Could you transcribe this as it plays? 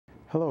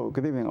Hello,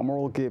 good evening. I'm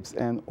Oral Gibbs,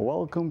 and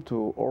welcome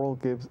to Oral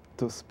Gibbs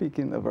to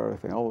Speaking of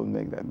Everything. I will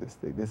make that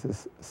mistake. This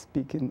is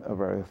Speaking of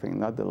Everything,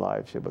 not the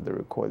live show, but the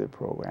recorded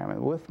program. And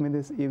with me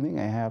this evening,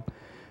 I have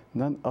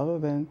none other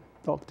than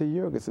Dr.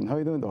 Jurgensen. How are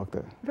you doing,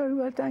 Doctor? Very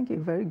well, thank you.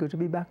 Very good to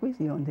be back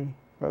with you on the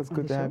Well, it's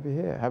good to have you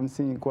here. I haven't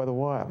seen you in quite a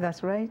while.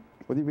 That's right.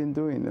 What have you been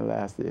doing in the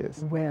last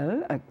years?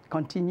 Well,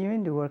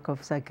 continuing the work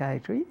of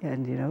psychiatry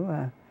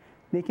and,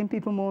 making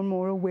people more and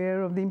more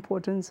aware of the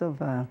importance of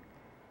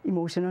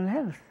emotional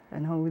health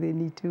and how they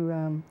need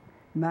to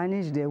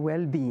manage their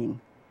well-being.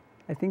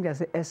 I think that's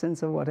the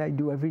essence of what I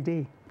do every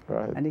day.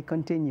 Right. And it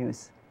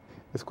continues.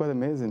 It's quite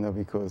amazing, though,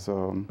 because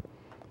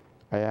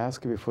I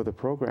asked you before the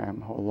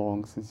program how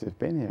long since you've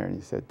been here, and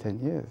you said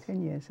 10 years.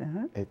 10 years,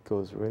 It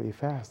goes really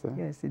fast, huh?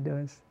 Yes, it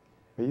does.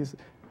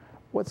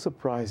 What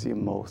surprised you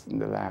most in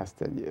the last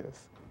 10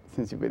 years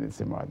since you've been in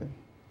St. Martin?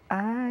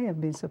 I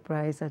have been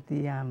surprised at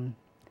the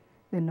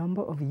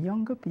number of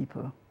younger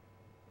people,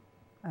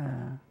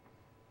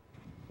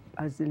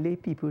 as the lay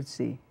people would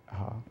say,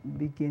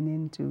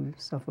 beginning to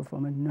suffer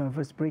from a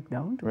nervous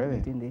breakdown.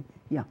 Really?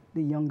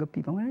 The younger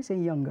people. When I say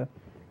younger,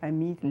 I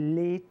mean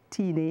late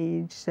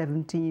teenage,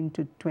 17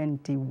 to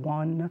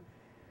 21.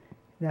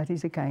 That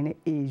is the kind of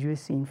age we're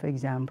seeing, for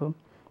example,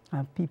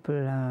 people,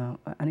 an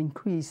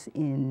increase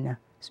in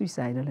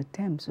suicidal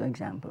attempts, for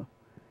example.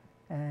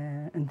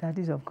 And that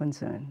is of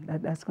concern.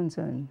 That's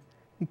concern.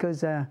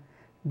 Because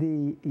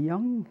the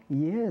young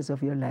years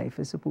of your life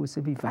are supposed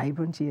to be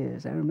vibrant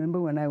years. I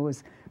remember when I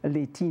was a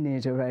late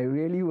teenager, I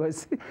really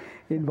was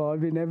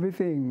involved in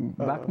everything,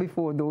 back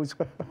before those,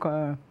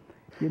 the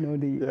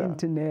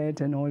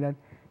internet and all that.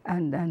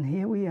 And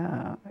here we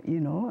are,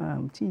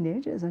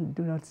 teenagers, and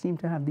do not seem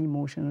to have the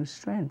emotional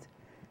strength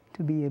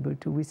to be able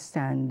to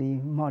withstand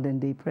the modern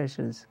day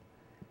pressures.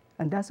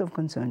 And that's of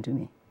concern to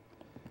me.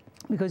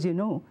 Because,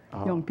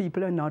 young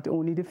people are not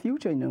only the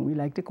future, we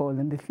like to call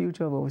them the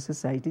future of our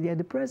society, they are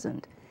the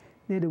present.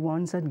 They're the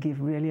ones that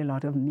give really a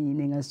lot of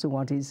meaning as to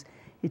what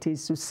it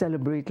is to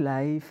celebrate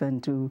life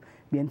and to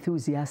be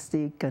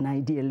enthusiastic and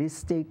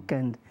idealistic.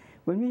 And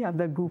when we have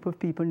that group of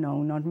people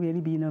now not really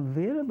being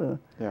available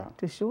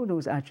to show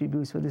those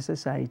attributes for the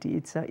society,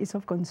 it's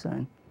of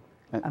concern.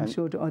 I'm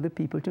sure to other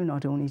people too,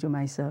 not only to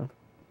myself.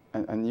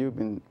 And you've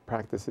been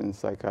practicing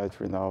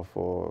psychiatry now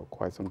for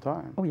quite some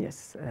time. Oh,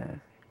 yes.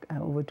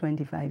 Over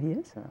 25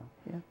 years.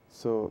 Yeah.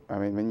 So, I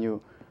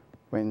mean,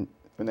 when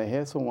I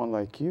hear someone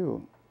like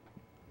you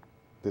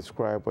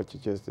describe what you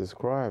just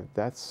described,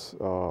 that's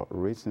a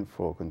reason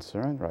for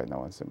concern right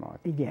now in St.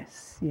 Martin.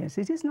 Yes.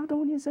 It is not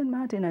only in St.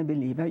 Martin, I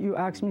believe. You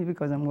asked me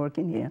because I'm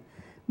working here,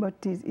 but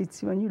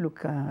it's when you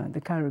look at the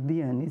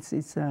Caribbean,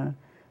 it's a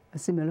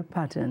similar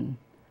pattern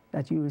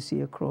that you will see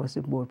across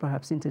the board,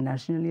 perhaps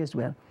internationally as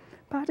well.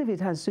 Part of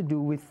it has to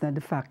do with the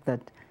fact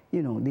that,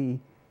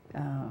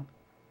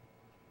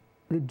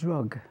 the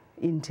drug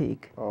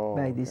intake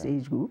by this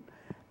age group,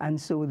 and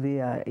so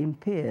they are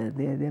impaired.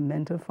 Their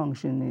mental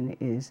functioning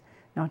is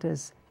not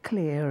as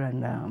clear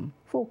and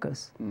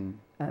focused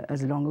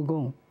as long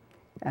ago,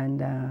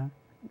 and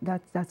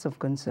that's of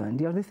concern.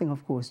 The other thing,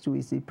 of course, too,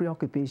 is the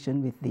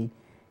preoccupation with the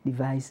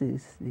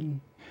devices, the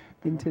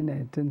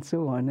internet, and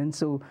so on, and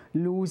so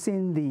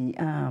losing the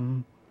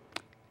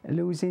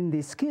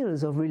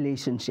skills of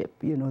relationship.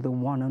 The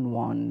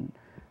one-on-one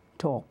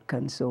talk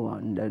and so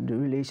on, the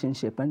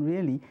relationship. And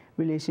really,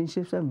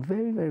 relationships are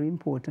very, very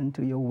important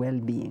to your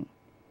well-being.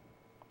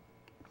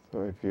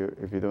 So if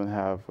you don't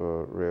have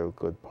a real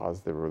good,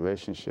 positive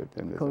relationship,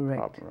 then there's a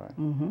problem, right?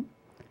 Mm-hmm.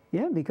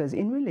 Yeah, because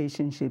in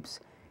relationships,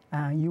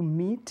 you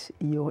meet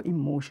your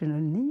emotional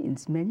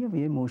needs, many of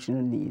your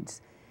emotional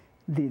needs.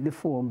 The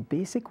four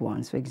basic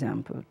ones, for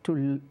example,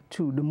 to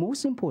the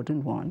most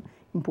important one,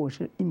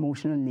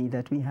 emotional need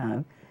that we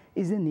have,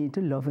 is the need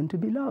to love and to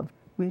be loved.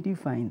 Where do you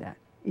find that?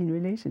 In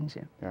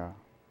relationship. Yeah.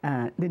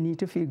 The need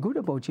to feel good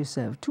about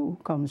yourself, too,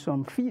 comes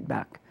from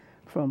feedback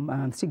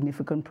from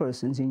significant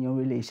persons in your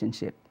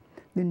relationship.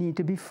 The need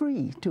to be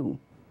free, too.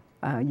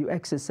 You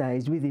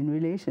exercise within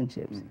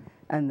relationships.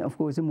 And, of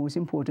course, the most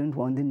important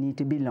one, the need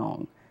to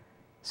belong.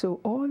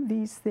 So all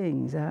these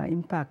things are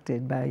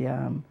impacted by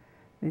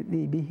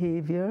the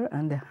behavior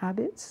and the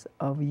habits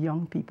of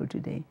young people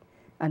today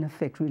and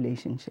affect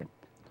relationships,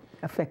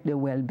 affect their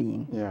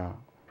well-being. Yeah.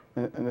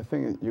 And the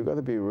thing is, you got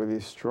to be really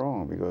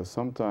strong, because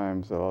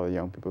sometimes a lot of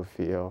young people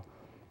feel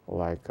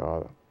like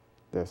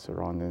their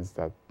surroundings,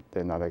 that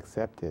they're not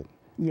accepted.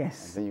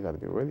 Yes. And then you got to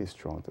be really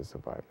strong to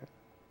survive it.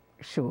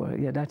 Sure,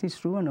 yeah, that is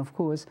true. And of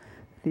course,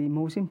 the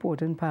most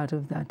important part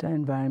of that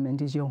environment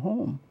is your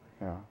home.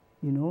 Yeah.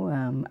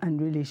 And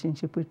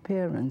relationship with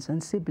parents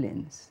and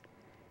siblings.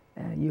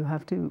 You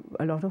have to,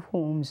 a lot of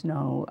homes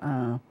now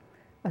are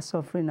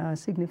suffering a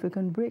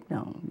significant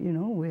breakdown,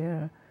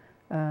 where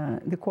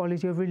the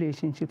quality of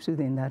relationships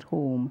within that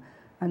home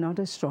are not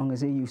as strong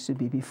as they used to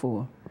be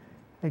before.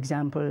 For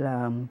example,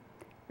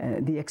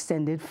 the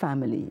extended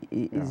family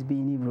is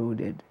being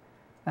eroded.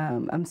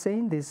 I'm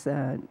saying this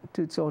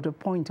to sort of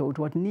point out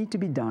what needs to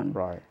be done,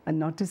 and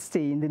not to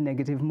stay in the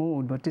negative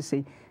mode, but to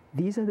say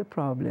these are the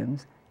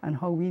problems and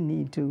how we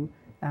need to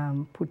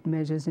put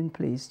measures in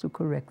place to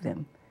correct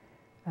them.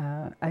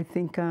 I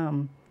think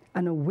an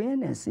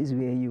awareness is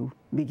where you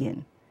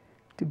begin.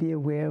 To be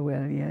aware,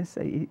 well, yes,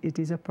 it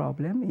is a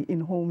problem.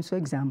 In homes, for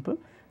example,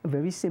 a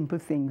very simple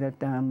thing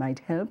that might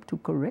help to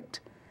correct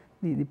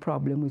the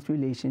problem with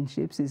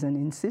relationships is an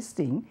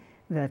insisting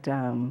that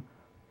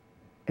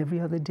every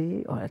other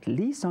day, or at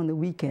least on the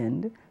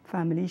weekend,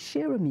 families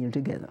share a meal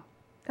together.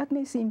 That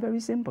may seem very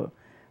simple,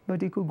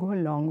 but it could go a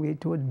long way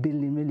toward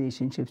building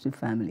relationships with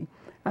family.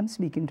 I'm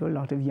speaking to a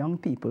lot of young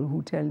people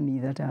who tell me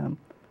that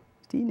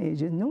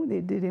teenagers, no, they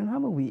don't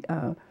have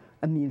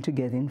a meal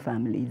together in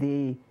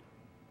family.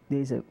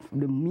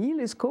 The meal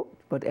is cooked,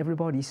 but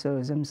everybody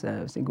serves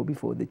themselves. They go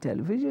before the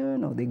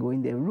television, or they go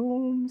in their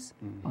rooms,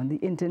 on the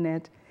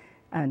internet,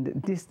 and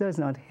this does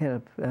not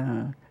help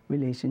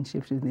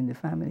relationships within the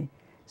family.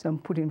 So I'm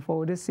putting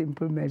forward a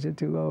simple measure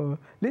to our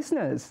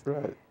listeners.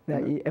 Right.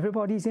 That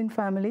everybody's in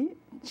family,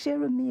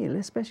 share a meal,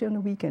 especially on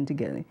the weekend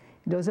together.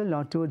 It does a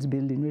lot towards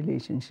building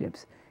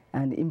relationships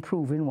and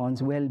improving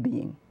one's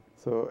well-being.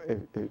 So if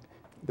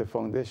the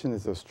foundation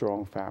is a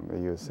strong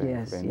family, you're saying?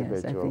 Yes,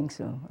 yes, I think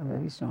so. A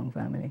very strong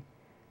family.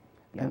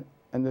 Yeah.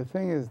 And the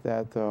thing is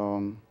that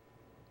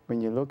when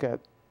you look at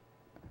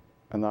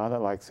an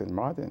island like St.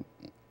 Martin,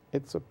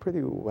 it's a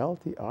pretty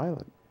wealthy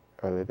island.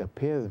 Well, it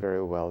appears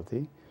very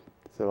wealthy.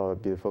 There's a lot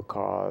of beautiful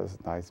cars,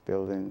 nice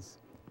buildings.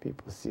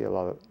 People see a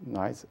lot of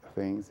nice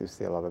things. They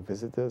see a lot of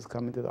visitors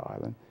coming to the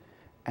island.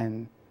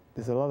 And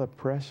there's a lot of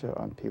pressure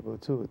on people,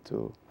 too,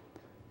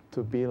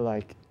 to be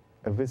like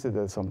a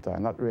visitor sometimes,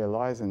 not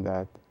realizing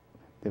that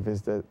the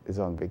visitor is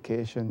on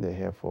vacation, they're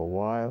here for a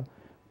while,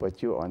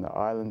 but you're on the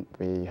island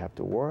where you have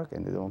to work,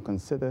 and they don't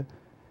consider.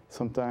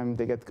 Sometimes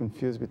they get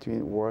confused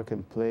between work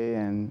and play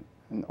and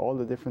all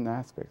the different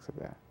aspects of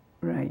that.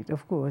 Right,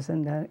 of course,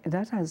 and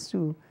that has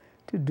to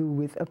do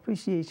with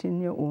appreciating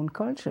your own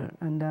culture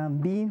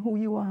and being who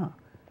you are.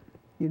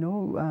 You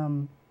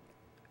know,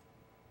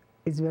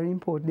 it's very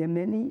important. There are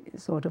many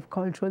sort of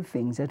cultural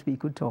things that we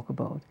could talk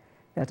about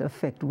that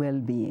affect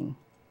well-being,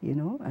 you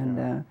know,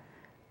 and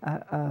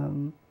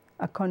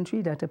a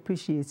country that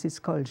appreciates its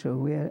culture,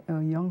 where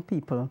young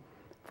people,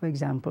 for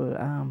example,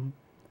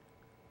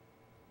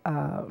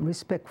 are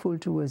respectful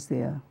towards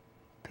their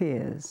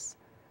peers,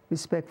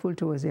 respectful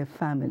towards their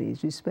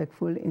families,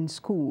 respectful in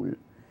school,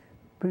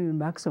 bringing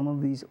back some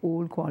of these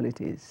old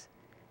qualities.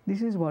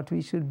 This is what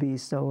we should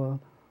base our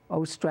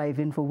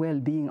striving for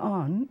well-being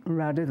on,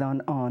 rather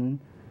than on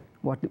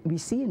what we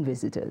see in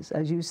visitors.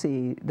 As you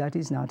say, that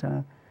is not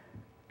a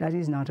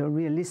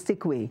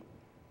realistic way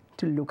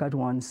to look at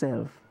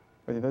oneself.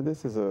 But you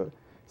know,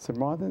 St.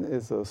 Martin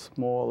is a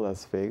small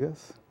Las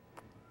Vegas,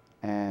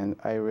 and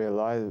I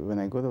realize when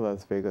I go to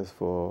Las Vegas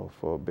for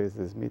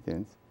business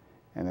meetings,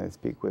 and I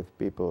speak with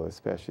people,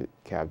 especially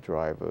cab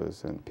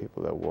drivers and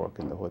people that work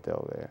in the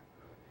hotel there,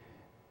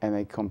 and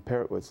I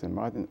compare it with St.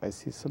 Martin, I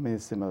see so many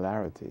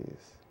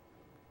similarities.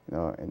 You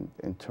know,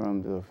 in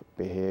terms of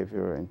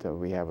behavior,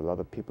 we have a lot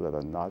of people that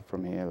are not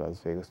from here,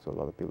 Las Vegas, to a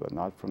lot of people that are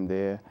not from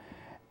there.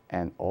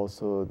 And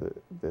also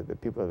the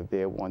people that are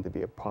there want to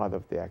be a part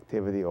of the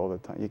activity all the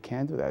time. You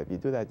can't do that. If you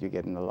do that, you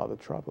get in a lot of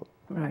trouble.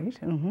 Right.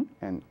 Mm-hmm.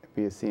 And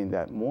we are seeing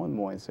that more and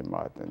more in St.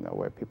 Martin,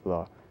 where people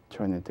are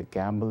turning to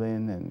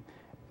gambling,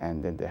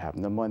 and then they have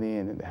no money,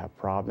 and then they have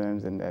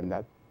problems, and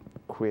that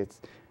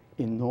creates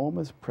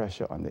enormous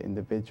pressure on the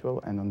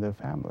individual and on their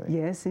family.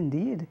 Yes,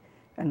 indeed.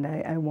 And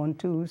I want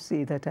to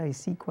say that I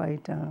see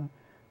quite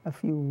a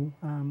few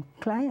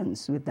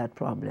clients with that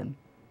problem.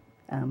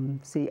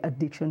 Say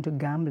addiction to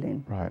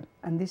gambling. Right.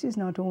 And this is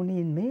not only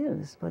in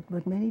males,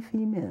 but many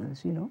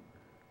females, you know,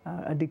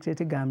 are addicted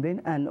to gambling.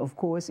 And of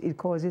course, it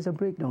causes a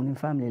breakdown in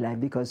family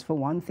life because, for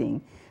one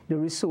thing, the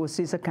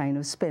resources are kind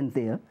of spent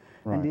there.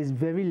 Right. And there's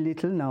very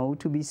little now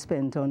to be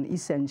spent on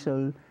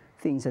essential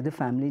things that the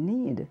family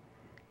need.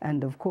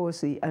 And of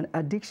course, an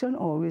addiction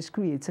always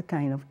creates a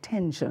kind of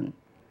tension,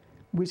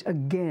 which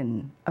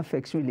again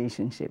affects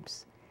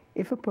relationships.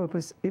 If a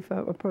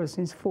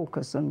person is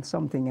focused on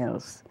something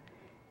else,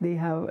 they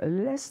have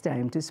less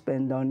time to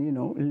spend on, you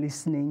know,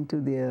 listening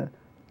to their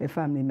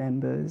family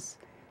members,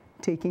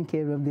 taking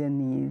care of their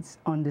needs,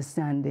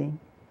 understanding.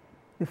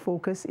 The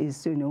focus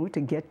is to, you know, to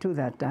get to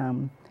that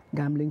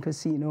gambling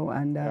casino,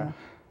 and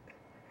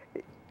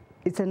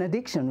it's an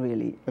addiction,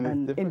 really.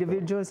 And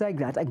individuals like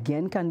that,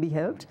 again, can be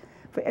helped.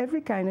 For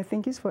every kind, I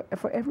think,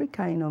 for every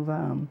kind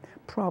of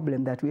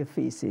problem that we're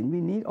facing,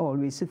 we need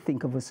always to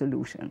think of a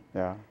solution.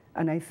 Yeah.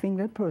 And I think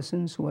that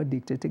persons who are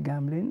addicted to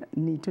gambling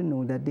need to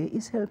know that there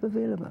is help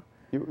available.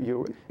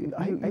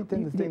 I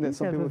tend to think that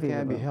some people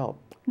can't be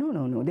helped.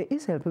 No, there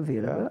is help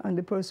available, and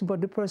the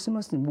person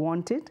must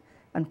want it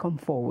and come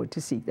forward to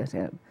seek that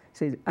help.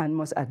 And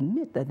must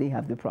admit that they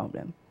have the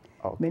problem.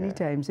 Okay. Many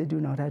times they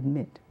do not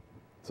admit.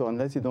 So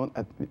unless you don't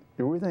admit,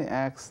 the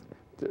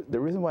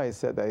reason why I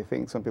said that I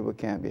think some people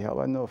can't be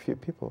helped, I know a few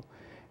people,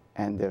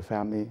 and their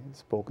family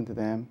spoken to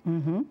them,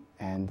 mm-hmm.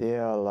 and they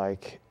are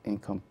like in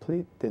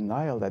complete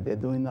denial that they're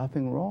doing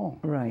nothing wrong.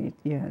 Right,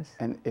 yes.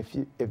 And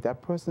if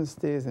that person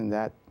stays in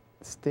that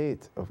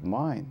state of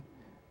mind,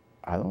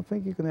 I don't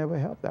think you can ever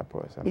help that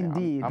person. I mean,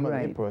 Indeed, I'm a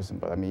right. lay person,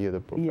 but I mean, you're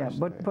the professional.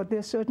 Yeah, but there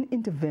are certain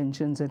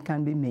interventions that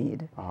can be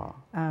made.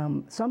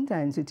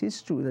 Sometimes it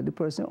is true that the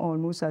person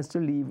almost has to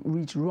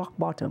reach rock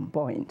bottom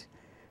point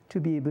to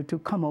be able to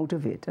come out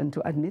of it and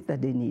to admit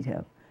that they need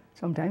help.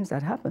 Sometimes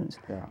that happens.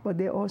 Yeah. But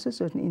there are also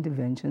certain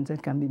interventions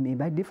that can be made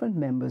by different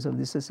members of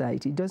the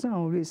society. It doesn't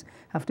always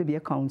have to be a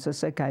counselor,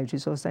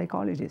 psychiatrist, or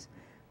psychologist.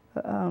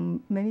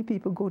 Many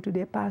people go to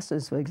their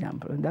pastors, for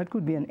example, and that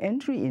could be an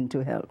entry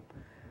into help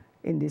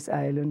in this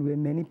island where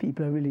many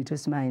people are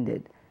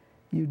religious-minded.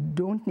 You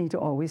don't need to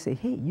always say,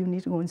 hey, you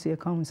need to go and see a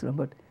counselor,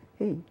 but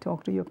hey,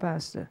 talk to your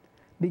pastor.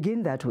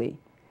 Begin that way.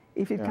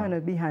 If it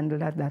cannot be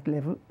handled at that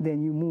level,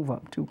 then you move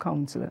up to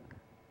counselor,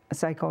 a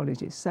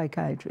psychologist,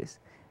 psychiatrist.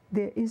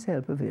 There is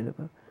help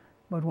available,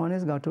 but one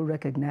has got to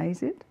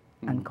recognize it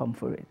and come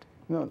for it.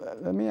 No,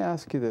 let me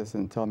ask you this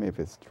and tell me if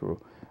it's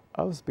true.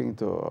 I was speaking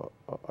to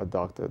a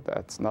doctor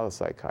that's not a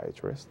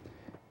psychiatrist,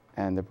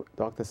 and the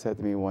doctor said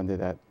to me one day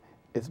that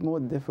it's more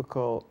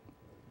difficult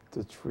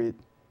to treat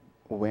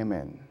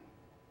women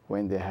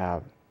when they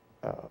have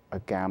a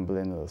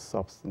gambling or a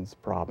substance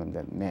problem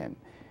than men.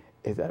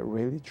 Is that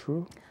really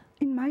true?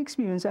 In my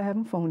experience, I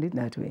haven't found it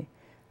that way.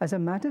 As a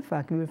matter of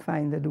fact, we will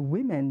find that the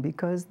women,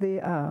 because they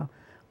are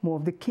more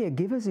of the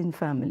caregivers in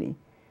family,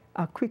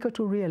 are quicker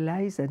to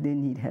realize that they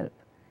need help.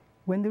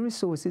 When the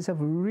resources have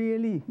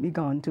really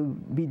begun to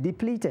be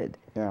depleted,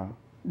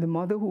 the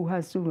mother who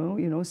has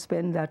to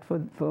spend that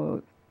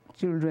for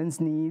children's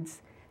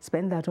needs,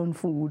 spend that on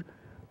food,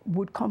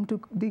 would come to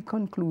the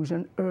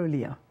conclusion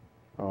earlier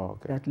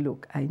that,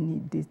 look, I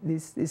need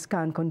this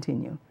can't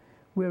continue.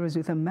 Whereas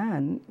with a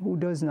man who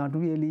does not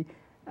really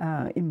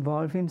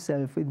involve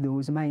himself with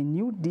those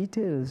minute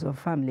details of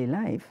family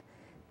life,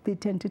 they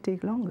tend to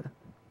take longer.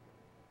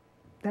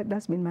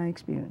 That's been my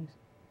experience.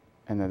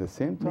 And at the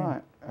same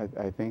time,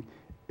 I think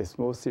it's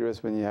more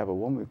serious when you have a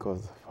woman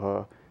because of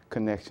her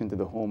connection to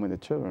the home and the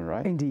children,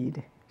 right?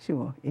 Indeed,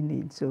 sure,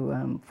 indeed.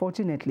 So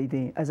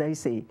fortunately, as I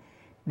say,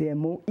 they are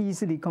more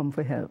easily come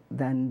for help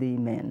than the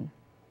men.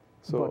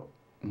 So,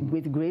 but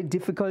with great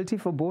difficulty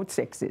for both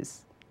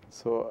sexes.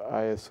 So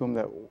I assume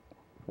that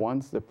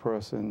once the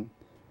person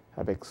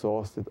have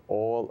exhausted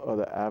all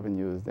other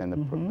avenues, then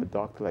the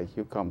doctor like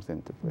you comes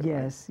into play.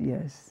 Yes, right?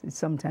 Yes. It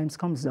sometimes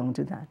comes down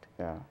to that.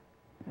 Yeah.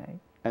 Right.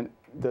 And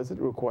does it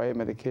require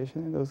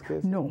medication in those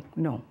cases? No,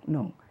 no,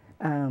 no.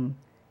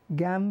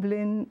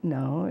 Gambling,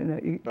 no,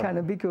 it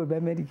cannot be cured by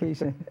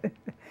medication.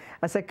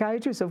 A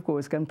psychiatrist, of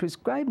course, can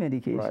prescribe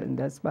medication. Right.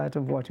 That's part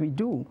of what we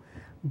do.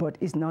 But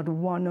it's not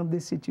one of the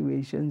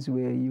situations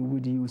where you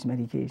would use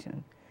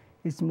medication.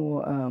 It's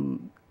more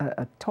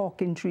a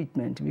talking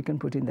treatment, we can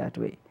put it that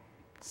way.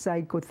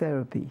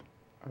 Psychotherapy,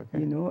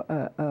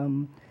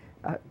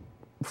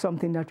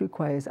 something that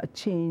requires a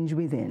change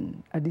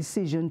within, a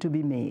decision to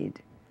be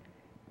made.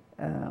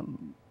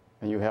 And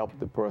you help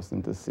the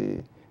person to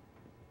see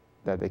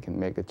that they can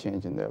make a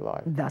change in their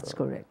life. That's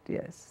correct,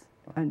 yes.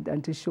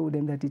 And to show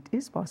them that it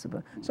is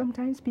possible.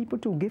 Sometimes people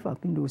too give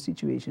up in those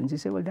situations. They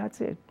say, well,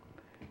 that's it.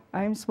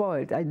 I'm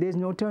spoiled. There's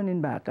no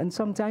turning back. And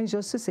sometimes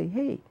just to say,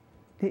 hey,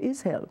 there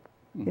is help,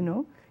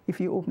 if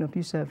you open up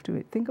yourself to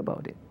it. Think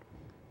about it.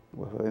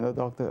 Well,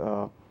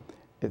 doctor,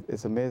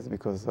 it's amazing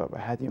because I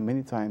had you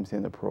many times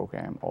in the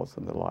program,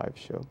 also in the live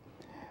show.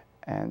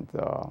 And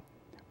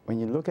when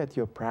you look at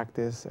your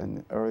practice,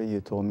 and earlier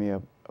you told me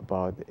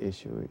about the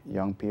issue,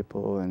 young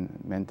people and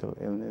mental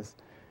illness,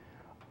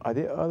 are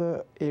there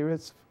other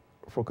areas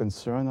for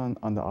concern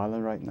on the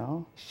island right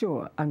now?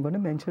 Sure. I'm going to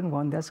mention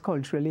one that's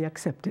culturally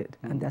accepted,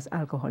 and that's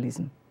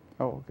alcoholism.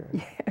 Oh,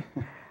 okay.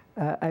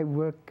 Yeah. I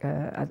work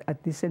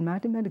at the St.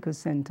 Martin Medical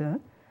Center.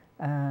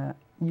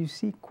 You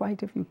see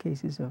quite a few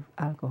cases of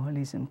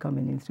alcoholism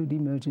coming in through the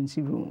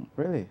emergency room.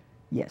 Really?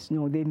 Yes.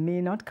 No, they may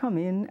not come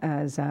in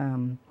as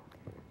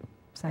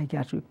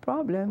psychiatric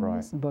problems,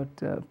 right,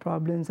 but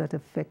problems that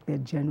affect their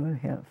general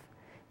health.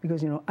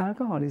 Because,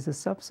 alcohol is a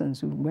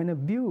substance when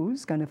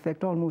abused can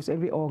affect almost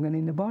every organ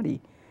in the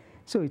body.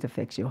 So it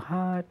affects your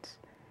heart,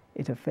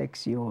 it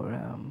affects your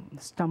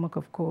stomach,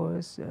 of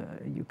course.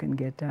 You can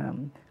get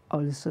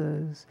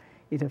ulcers.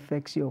 It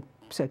affects your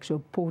sexual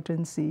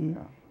potency.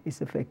 Yeah. It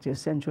affects your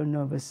central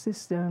nervous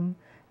system.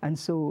 And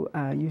so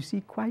you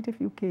see quite a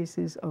few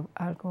cases of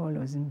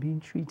alcoholism being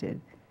treated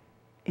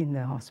in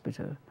the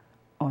hospital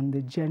on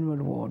the general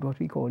ward, what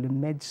we call the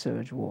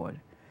med-surg ward.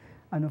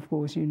 And of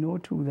course,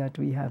 too, that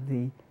we have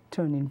the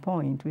turning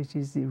point, which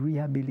is the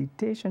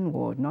rehabilitation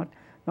ward, not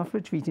for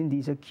treating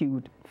these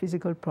acute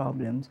physical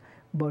problems,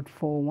 but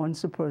for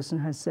once a person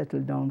has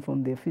settled down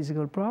from their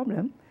physical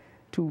problem,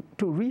 to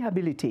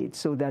rehabilitate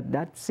so that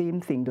that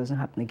same thing doesn't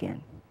happen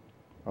again.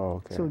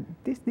 Oh, okay. So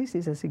this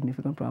is a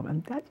significant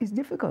problem. That is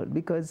difficult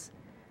because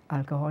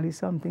alcohol is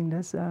something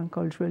that's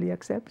culturally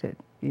accepted,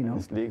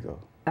 It's legal.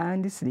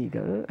 And it's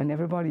legal, and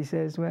everybody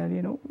says, well,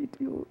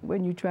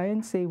 when you try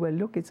and say, well,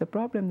 look, it's a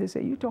problem, they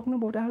say, you're talking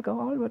about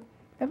alcohol, but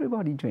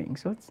everybody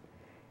drinks, so it's,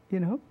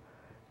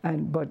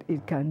 but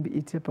it can be,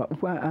 it's a problem.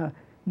 Well,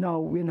 now,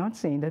 we're not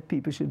saying that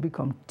people should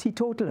become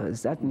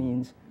teetotalers. That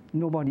means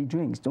nobody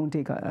drinks, don't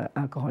take an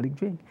alcoholic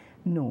drink.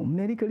 No,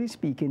 medically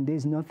speaking,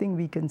 there's nothing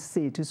we can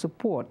say to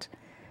support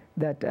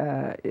that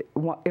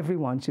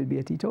everyone should be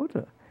a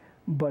teetotaler.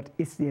 But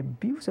it's the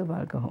abuse of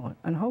alcohol.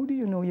 And how do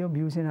you know you're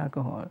abusing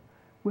alcohol?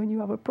 When you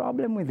have a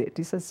problem with it.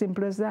 It's as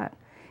simple as that.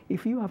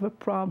 If you have a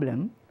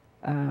problem,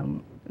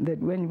 that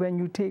when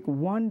you take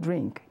one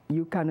drink,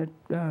 you cannot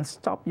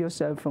stop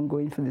yourself from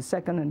going for the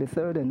second and the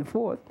third and the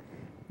fourth,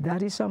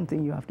 that is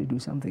something you have to do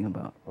something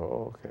about.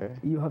 Oh, okay.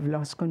 You have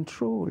lost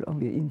control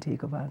of your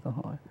intake of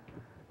alcohol.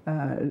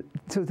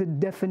 So the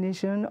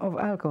definition of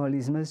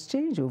alcoholism has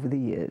changed over the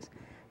years.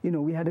 You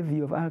know, we had a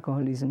view of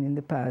alcoholism in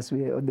the past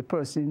where the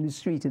person in the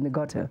street, in the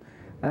gutter,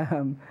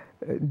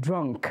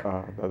 drunk.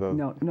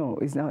 No,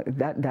 it's not.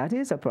 That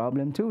is a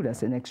problem too.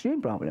 That's an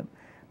extreme problem.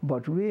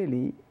 But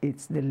really,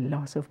 it's the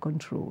loss of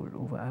control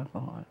over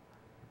alcohol.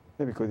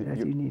 Yeah, because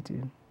you need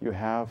to. You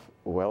have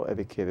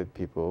well-educated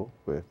people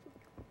with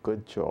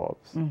good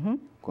jobs,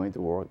 going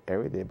to work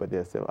every day, but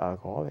they're still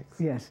alcoholics.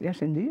 Yes,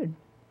 yes, indeed.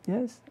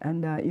 Yes,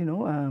 and you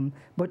know,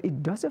 but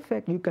it does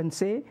affect. You can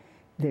say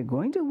they're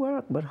going to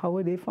work, but how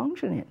are they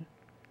functioning?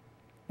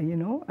 You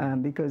know,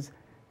 because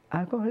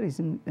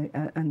alcoholism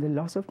and the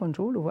loss of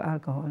control over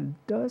alcohol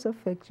does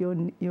affect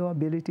your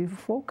ability to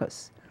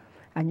focus.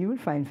 And you will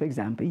find, for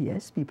example,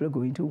 yes, people are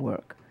going to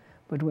work,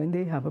 but when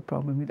they have a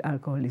problem with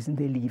alcoholism,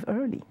 they leave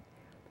early.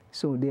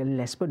 So they're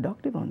less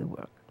productive on the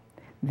work.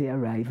 They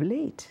arrive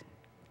late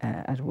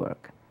at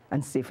work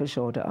and stay for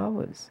shorter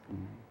hours.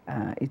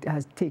 It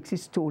takes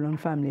its toll on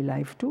family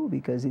life too,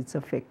 because it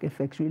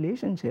affects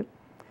relationship,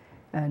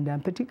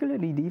 and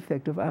particularly the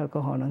effect of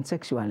alcohol on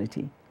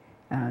sexuality.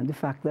 The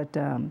fact that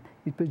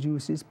it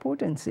produces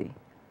potency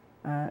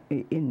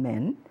in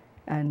men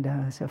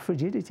and so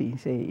frigidity,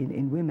 say,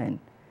 in women.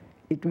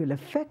 It will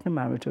affect the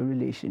marital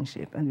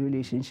relationship and the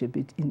relationship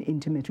in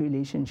intimate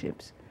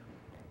relationships.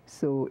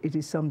 So it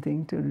is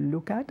something to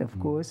look at. Of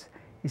course,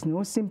 it's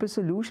no simple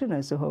solution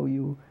as to how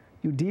you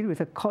deal with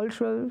a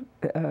cultural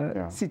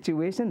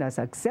situation that's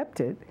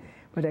accepted,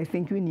 but I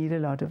think we need a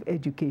lot of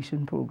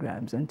education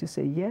programs and to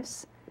say,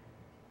 yes,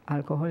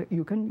 alcohol,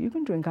 you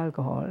can drink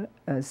alcohol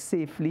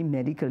safely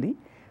medically,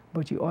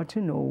 but you ought to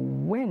know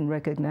when,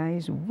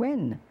 recognize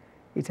when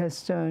it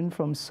has turned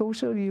from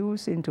social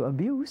use into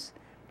abuse,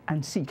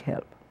 and seek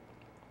help.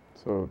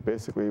 So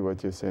basically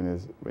what you're saying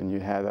is when you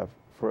had a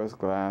first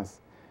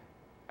glass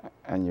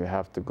and you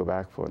have to go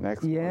back for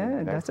next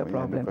one, that's a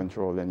problem. You're under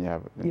control, then you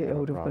have you're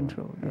out of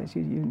control. Yes,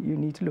 you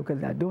need to look at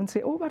that. Don't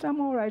say, oh, but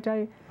I'm all right.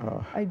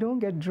 I don't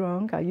get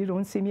drunk. You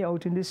don't see me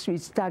out in the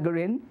street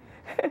staggering.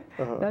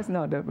 That's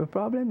not the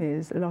problem.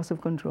 Is loss of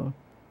control.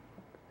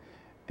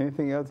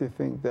 Anything else you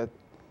think that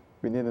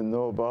we need to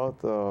know about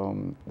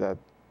that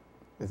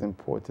is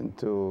important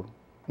to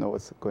know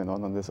what's going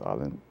on this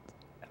island?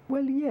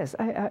 Well, yes,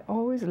 I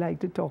always like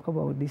to talk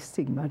about the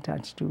stigma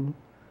attached to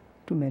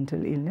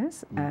mental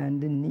illness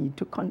and the need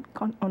to,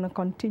 on a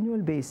continual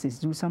basis,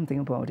 do something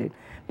about it.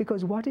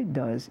 Because what it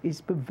does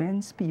is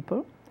prevents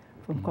people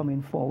from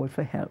coming forward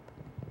for help.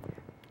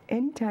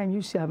 Anytime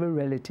you have a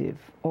relative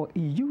or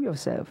you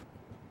yourself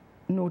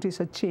notice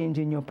a change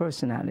in your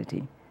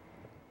personality,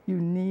 you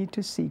need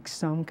to seek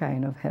some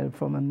kind of help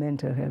from a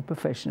mental health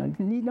professional. It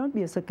need not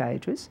be a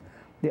psychiatrist.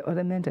 There are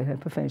other mental health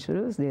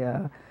professionals. There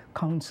are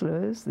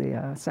counselors. There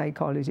are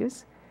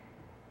psychologists.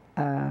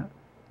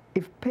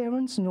 If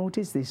parents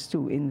notice this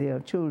too in their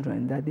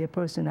children, that their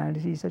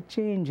personalities are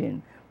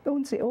changing,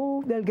 don't say,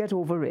 oh, they'll get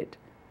over it.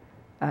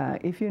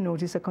 If you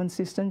notice a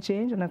consistent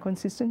change, and a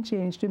consistent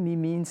change to me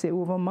means, say,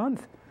 over a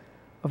month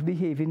of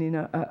behaving in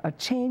a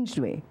changed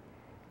way,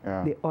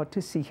 they ought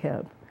to seek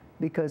help.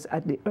 Because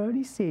at the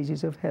early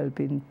stages of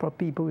helping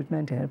people with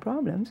mental health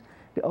problems,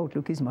 the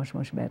outlook is much,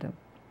 much better.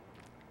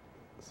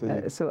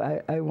 So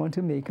I want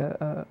to make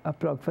a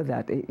plug for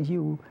that.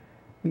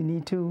 We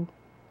need to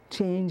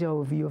change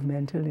our view of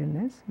mental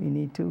illness. We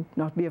need to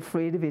not be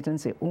afraid of it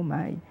and say, oh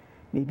my,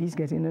 maybe he's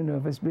getting a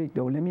nervous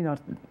breakdown.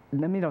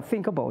 Let me not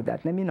think about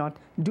that. Let me not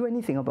do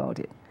anything about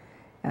it.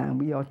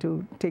 We ought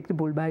to take the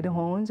bull by the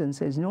horns and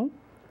says, no,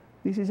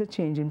 this is a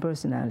change in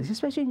personality,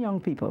 especially in young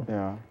people.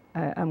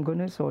 I'm going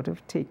to sort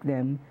of take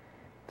them.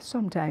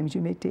 Sometimes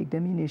you may take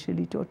them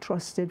initially to a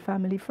trusted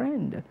family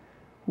friend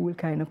who will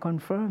kind of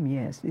confirm,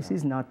 yes, this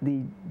is not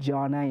the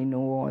John I know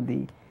or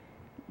the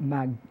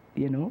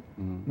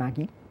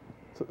Maggie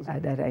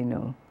that I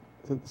know.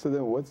 So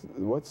then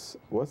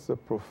what's the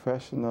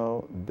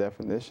professional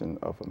definition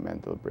of a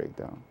mental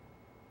breakdown?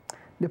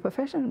 The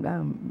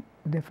professional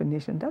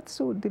definition, that's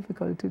so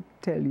difficult to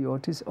tell you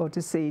or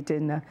to say it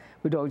in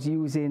without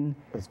using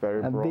it's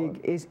very broad.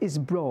 It's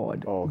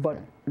broad. Oh, okay.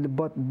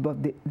 But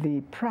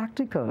the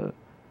practical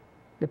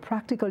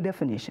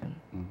definition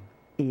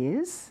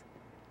is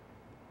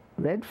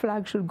red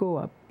flag should go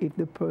up if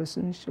the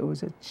person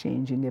shows a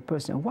change in their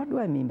person. What do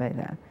I mean by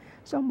that?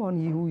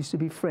 Someone who used to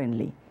be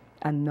friendly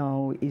and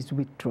now is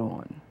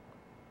withdrawn.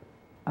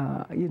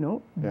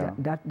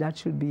 That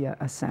should be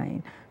a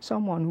sign.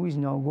 Someone who is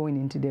now going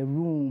into their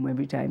room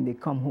every time they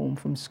come home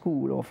from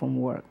school or from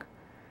work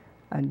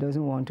and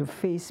doesn't want to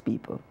face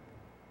people.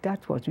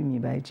 That's what we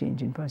mean by a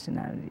change in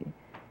personality.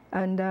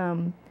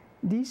 And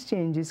these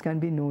changes can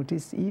be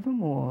noticed even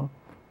more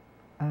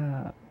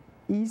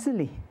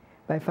easily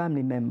by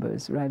family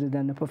members rather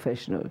than a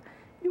professional.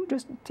 You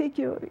just take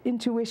your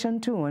intuition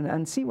too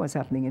and see what's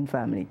happening in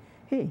family.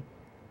 Hey,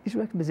 this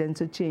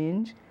represents a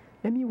change.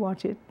 Let me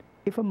watch it.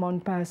 If a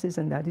month passes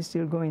and that is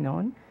still going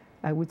on,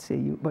 I would say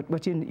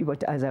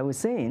but as I was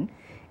saying,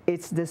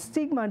 it's the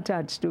stigma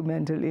attached to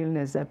mental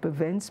illness that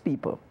prevents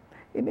people.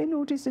 They may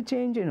notice a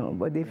change, you know,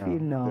 but they feel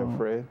no. They're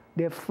afraid?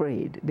 They're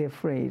afraid. They're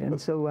afraid. And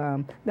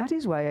so that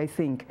is why I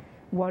think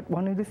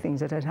one of the things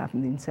that had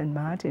happened in St.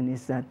 Martin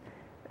is that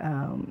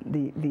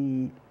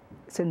the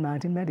St.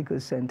 Martin Medical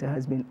Center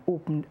has been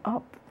opened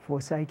up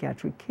for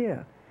psychiatric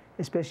care,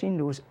 especially in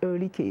those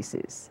early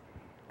cases.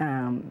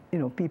 You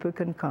know, people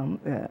can come,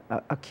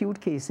 acute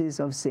cases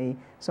of, say,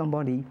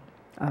 somebody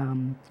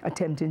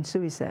attempting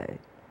suicide.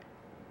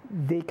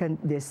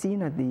 They're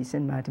seen at the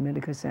St. Martin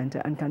Medical Center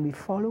and can be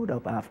followed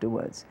up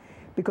afterwards.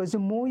 Because the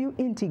more you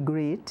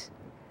integrate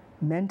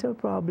mental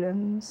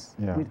problems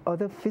with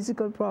other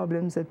physical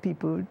problems that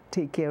people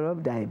take care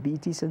of,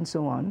 diabetes and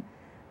so on,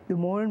 the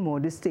more and more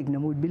the stigma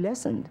would be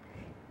lessened.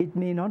 It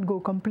may not go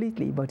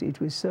completely, but it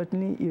will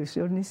certainly, you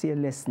certainly see a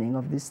lessening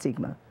of the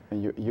stigma.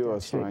 And you are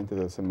assigned to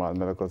the St. Martin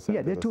Medical Center?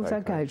 Yeah, there are two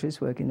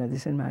psychiatrists working at the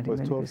St. Martin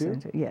Medical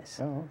Center. Yes.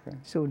 Oh, okay.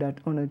 So that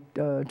on a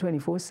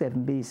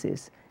 24/7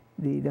 basis,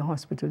 the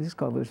hospital is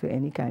covered for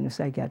any kind of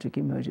psychiatric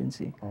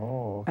emergency.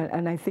 Oh, okay.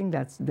 And I think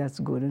that's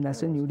good, and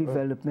that's a new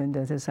development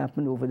that has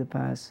happened over the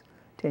past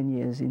 10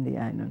 years in the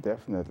island.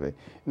 Definitely.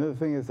 You know, the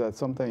thing is that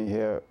sometimes you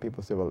hear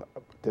people say, well,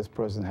 this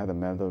person had a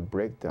mental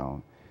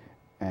breakdown,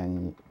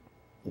 and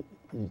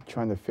you're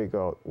trying to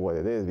figure out what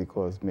it is,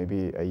 because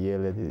maybe a year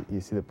later you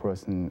see the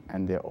person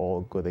and they're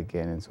all good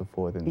again and so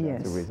forth, and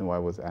that's the reason why I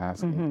was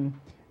asking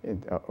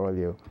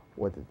earlier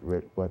what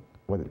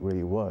it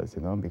really was,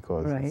 you know,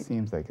 because it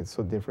seems like it's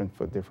so different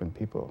for different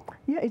people.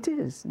 Yeah, it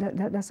is.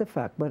 That's a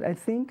fact. But I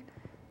think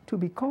to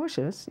be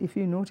cautious, if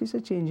you notice a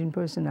change in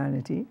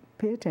personality,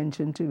 pay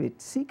attention to it,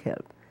 seek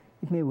help.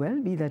 It may well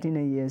be that in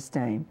a year's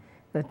time,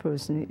 that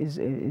person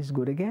is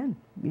good again,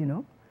 you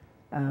know.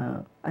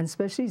 And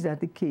especially is that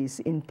the case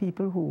in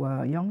people who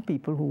are, young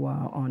people who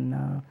are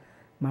on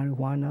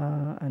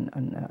marijuana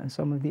and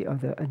some of the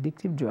other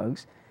addictive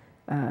drugs.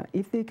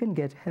 If they can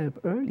get help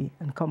early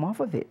and come off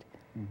of it,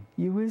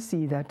 you will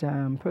see that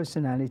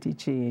personality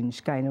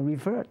change kind of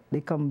revert.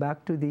 They come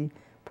back to the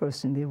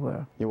person they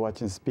were. You're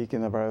watching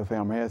Speaking of Everything.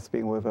 I'm here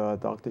speaking with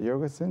Dr.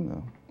 Jurgensen,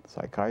 a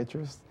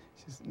psychiatrist.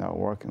 She's now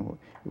you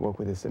work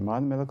with the St.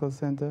 Martin Medical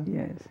Center.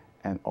 Yes.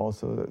 And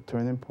also the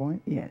Turning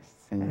Point.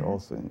 Yes. And you're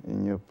also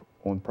in your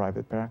own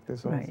private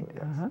practice also. Right.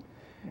 Yes.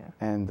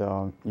 Yeah.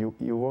 And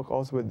you work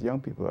also with young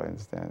people, I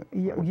understand.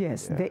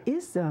 Yes, there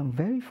is,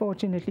 very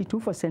fortunately,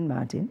 too, for St.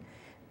 Martin.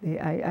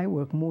 I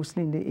work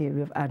mostly in the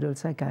area of adult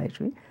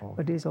psychiatry,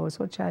 but there's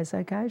also child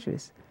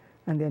psychiatrists.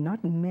 And there are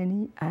not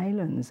many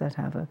islands that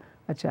have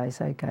a child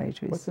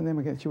psychiatrist. What's the name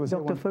again? She was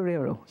Dr.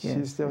 Ferrero. Yes.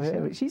 She's still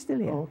here? She's still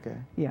here. Oh, okay.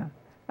 Yeah.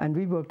 And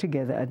we work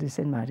together at the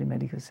St. Martin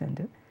Medical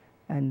Center.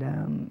 And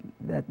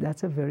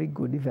that's a very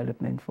good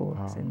development for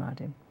St.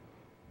 Martin.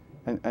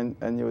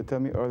 And you were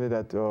telling me earlier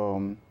that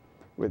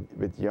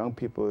with young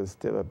people it's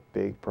still a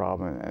big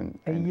problem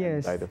and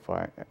yes.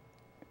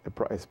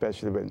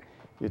 Especially when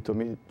you told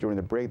me during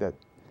the break that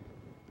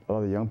a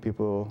lot of young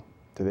people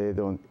today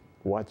don't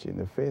watch you in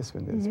the face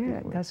when they speak.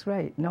 Yeah, that's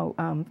right. No,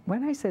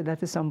 when I said that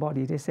to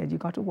somebody, they said, you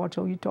got to watch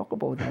how you talk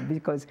about that,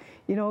 because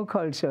in our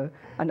culture,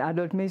 an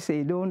adult may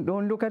say,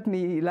 don't look at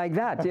me like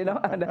that, you know,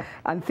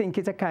 and think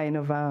it's a kind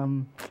of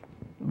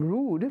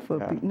rude for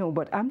people. No,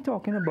 but I'm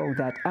talking about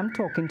that. I'm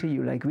talking to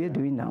you like we're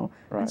doing now.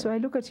 Right. And so I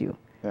look at you.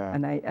 Yeah.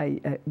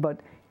 And but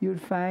you'll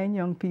find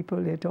young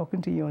people, they're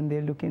talking to you and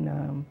they're looking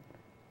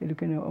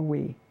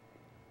away.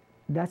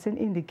 That's an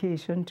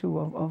indication too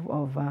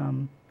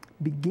of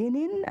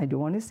beginning, I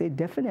don't want to say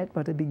definite,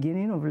 but a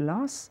beginning of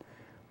loss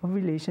of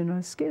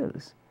relational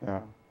skills.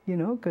 Yeah. You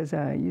know, because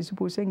you're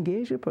supposed to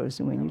engage a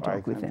person when you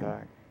talk with them.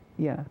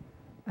 Yeah.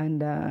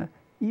 And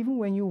even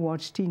when you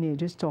watch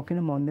teenagers talking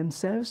among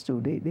themselves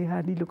too, they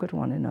hardly look at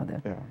one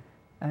another. Yeah.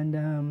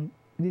 And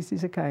this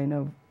is a kind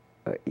of,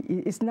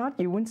 it's not,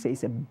 you wouldn't say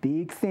it's a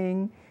big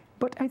thing,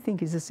 but I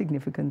think it's a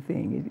significant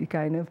thing. It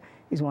kind of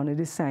is one of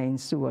the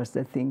signs to us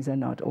that things are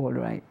not all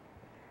right.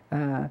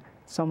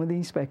 Some of the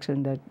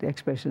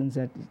expressions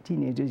that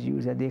teenagers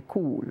use, that they're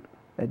cool,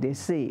 that they're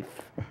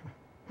safe.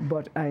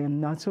 But I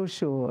am not so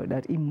sure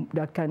that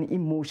that can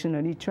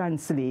emotionally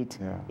translate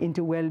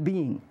into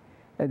well-being.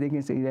 That they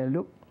can say,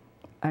 look,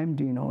 I'm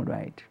doing all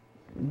right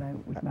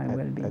with my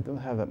well-being. I don't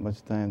have that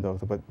much time,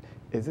 doctor, but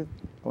is it,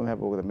 I only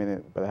have over a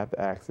minute, but I have to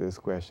ask this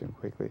question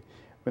quickly.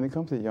 When it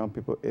comes to young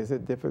people, is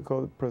it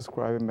difficult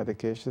prescribing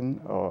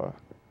medication, or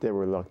they're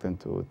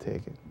reluctant to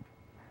take it?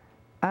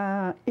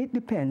 It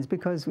depends,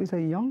 because with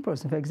a young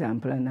person, for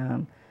example,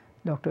 and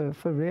Dr.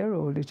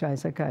 Ferrero, the child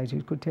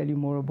psychiatrist, could tell you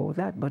more about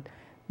that, but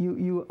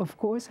you of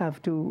course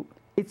have to,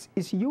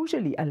 it's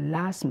usually a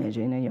last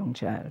measure in a young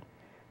child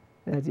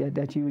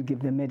that you would give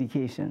them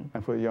medication.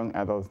 And for young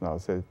adults now,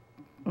 say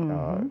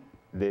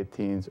late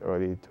teens,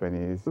 early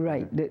 20s.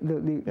 Right,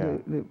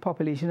 the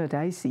population that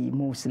I see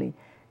mostly.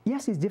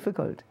 Yes, it's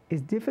difficult.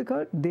 It's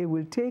difficult. They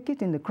will take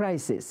it in the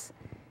crisis.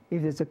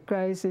 If there's a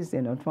crisis,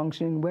 they're not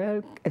functioning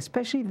well,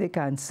 especially if they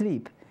can't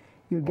sleep.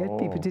 You get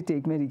people to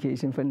take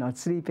medication for not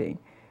sleeping.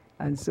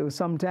 And so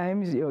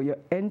sometimes your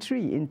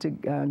entry into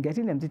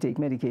getting them to take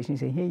medication, you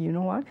say, hey, you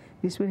know what?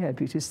 This will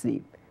help you to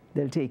sleep.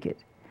 They'll take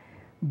it.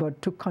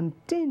 But to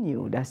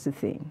continue, that's the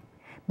thing.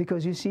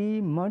 Because you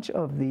see, much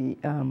of the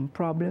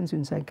problems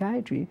in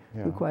psychiatry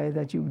require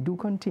that you do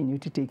continue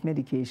to take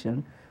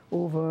medication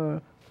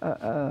over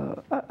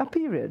a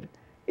period.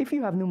 If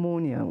you have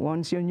pneumonia,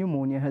 once your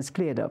pneumonia has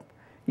cleared up,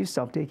 you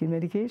stop taking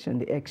medication.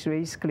 The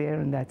x-ray is clear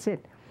and that's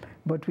it.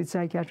 But with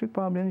psychiatric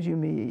problems, you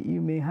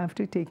may have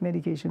to take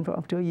medication for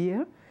up to a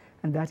year,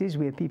 and that is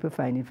where people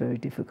find it very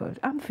difficult.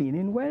 I'm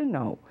feeling well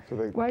now. So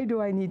why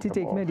do I need to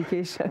take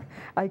medication?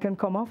 I can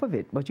come off of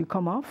it, but you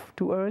come off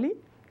too early,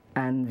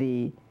 and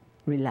they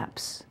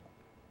relapse.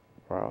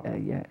 Wow.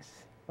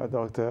 Yes. Well,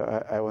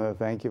 Doctor, I want to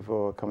thank you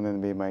for coming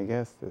and being my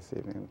guest this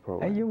evening in the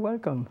program. You're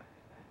welcome.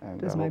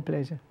 And it was my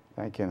pleasure.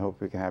 Thank you, and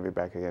hope we can have you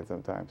back again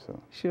sometime soon.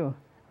 Sure.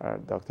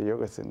 Dr.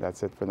 Jurgensen,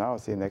 that's it for now.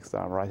 See you next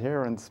time right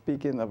here on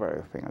Speaking of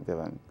Everything. Until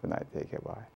then, good night. Take care. Bye.